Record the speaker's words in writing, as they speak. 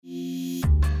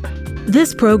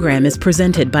This program is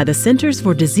presented by the Centers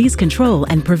for Disease Control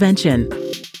and Prevention.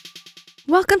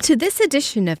 Welcome to this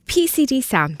edition of PCD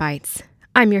Soundbites.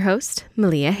 I'm your host,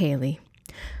 Malia Haley.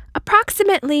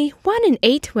 Approximately 1 in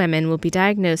 8 women will be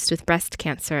diagnosed with breast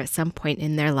cancer at some point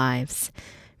in their lives.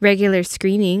 Regular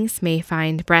screenings may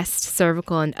find breast,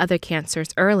 cervical, and other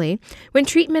cancers early when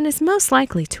treatment is most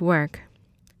likely to work.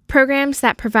 Programs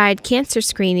that provide cancer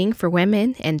screening for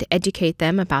women and educate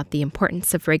them about the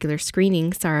importance of regular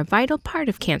screenings are a vital part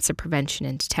of cancer prevention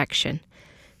and detection.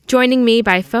 Joining me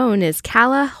by phone is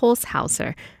Kala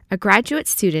Holzhauser, a graduate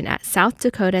student at South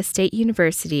Dakota State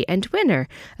University and winner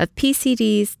of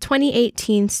PCD's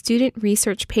 2018 Student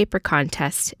Research Paper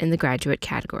Contest in the graduate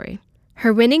category.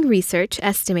 Her winning research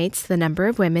estimates the number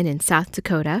of women in South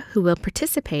Dakota who will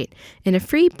participate in a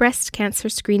free breast cancer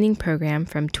screening program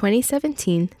from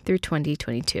 2017 through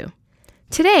 2022.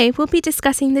 Today, we'll be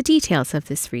discussing the details of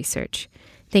this research.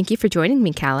 Thank you for joining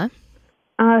me, Kala.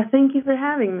 Thank you for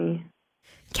having me.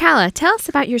 Kala, tell us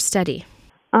about your study.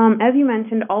 As you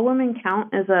mentioned, All Women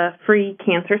Count is a free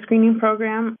cancer screening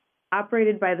program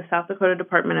operated by the South Dakota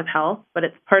Department of Health, but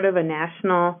it's part of a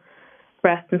national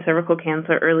breast and cervical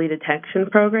cancer early detection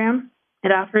program.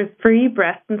 It offers free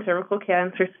breast and cervical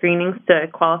cancer screenings to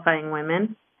qualifying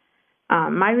women.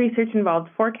 My research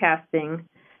involved forecasting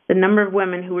the number of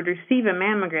women who would receive a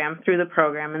mammogram through the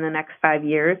program in the next 5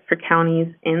 years for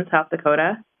counties in South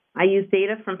Dakota. I used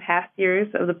data from past years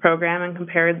of the program and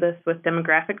compared this with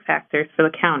demographic factors for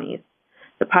the counties,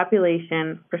 the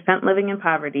population, percent living in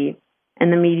poverty,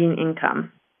 and the median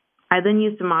income. I then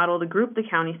used a model to group the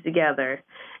counties together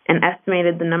and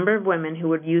estimated the number of women who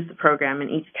would use the program in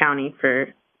each county for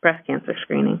breast cancer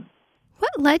screening.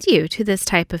 What led you to this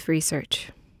type of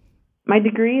research? My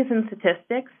degree is in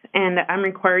statistics, and I'm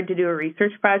required to do a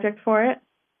research project for it.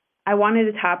 I wanted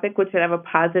a topic which would have a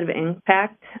positive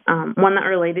impact, one that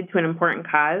related to an important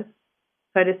cause.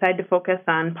 So I decided to focus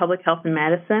on public health and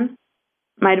medicine.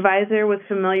 My advisor was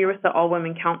familiar with the All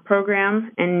Women Count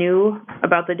program and knew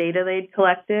about the data they'd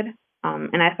collected,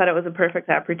 and I thought it was a perfect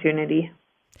opportunity.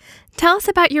 Tell us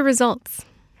about your results.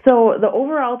 So the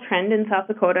overall trend in South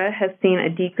Dakota has seen a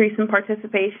decrease in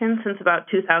participation since about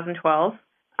 2012.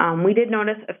 We did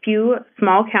notice a few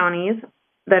small counties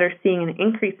that are seeing an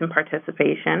increase in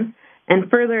participation, and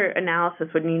further analysis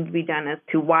would need to be done as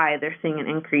to why they're seeing an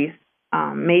increase.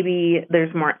 Maybe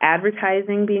there's more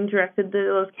advertising being directed to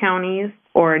those counties,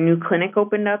 or a new clinic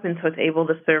opened up and so it's able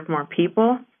to serve more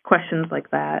people. Questions like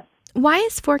that. Why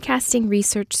is forecasting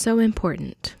research so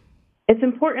important? It's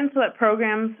important so that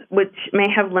programs which may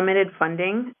have limited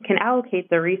funding can allocate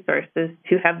their resources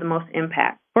to have the most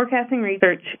impact. Forecasting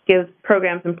research gives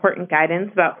programs important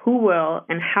guidance about who will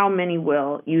and how many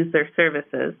will use their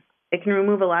services. It can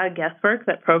remove a lot of guesswork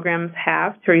that programs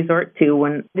have to resort to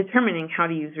when determining how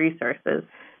to use resources.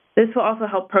 This will also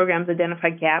help programs identify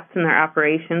gaps in their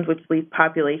operations, which leave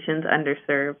populations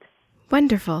underserved.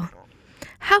 Wonderful.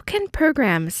 How can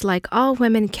programs like All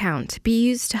Women Count be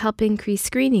used to help increase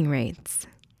screening rates?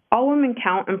 All Women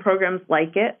Count and programs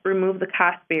like it remove the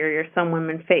cost barrier some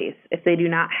women face if they do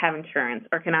not have insurance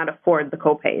or cannot afford the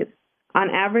copays. On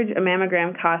average, a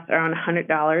mammogram costs around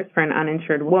 $100 for an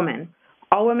uninsured woman.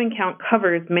 All Women Count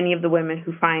covers many of the women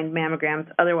who find mammograms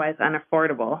otherwise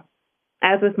unaffordable.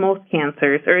 As with most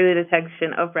cancers, early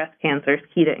detection of breast cancer is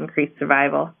key to increased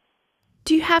survival.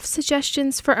 Do you have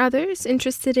suggestions for others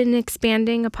interested in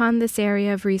expanding upon this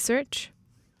area of research?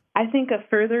 I think a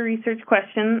further research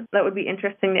question that would be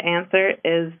interesting to answer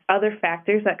is other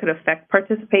factors that could affect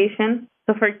participation.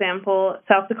 So, for example,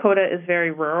 South Dakota is very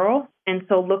rural, and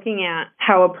so looking at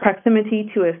how a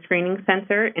proximity to a screening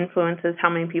center influences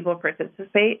how many people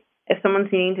participate. If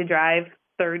someone's needing to drive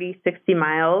 30, 60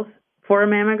 miles for a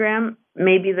mammogram,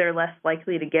 maybe they're less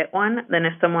likely to get one than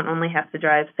if someone only has to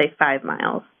drive, say, 5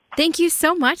 miles. Thank you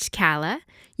so much, Kala.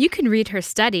 You can read her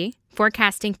study,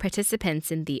 Forecasting Participants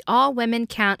in the All Women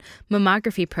Count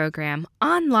Mammography Program,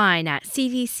 online at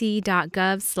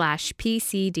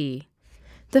cdc.gov/PCD.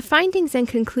 The findings and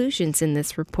conclusions in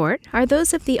this report are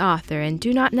those of the author and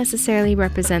do not necessarily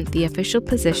represent the official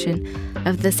position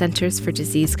of the Centers for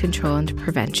Disease Control and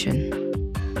Prevention.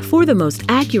 For the most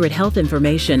accurate health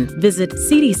information, visit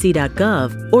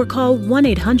cdc.gov or call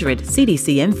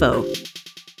 1-800-CDC-INFO.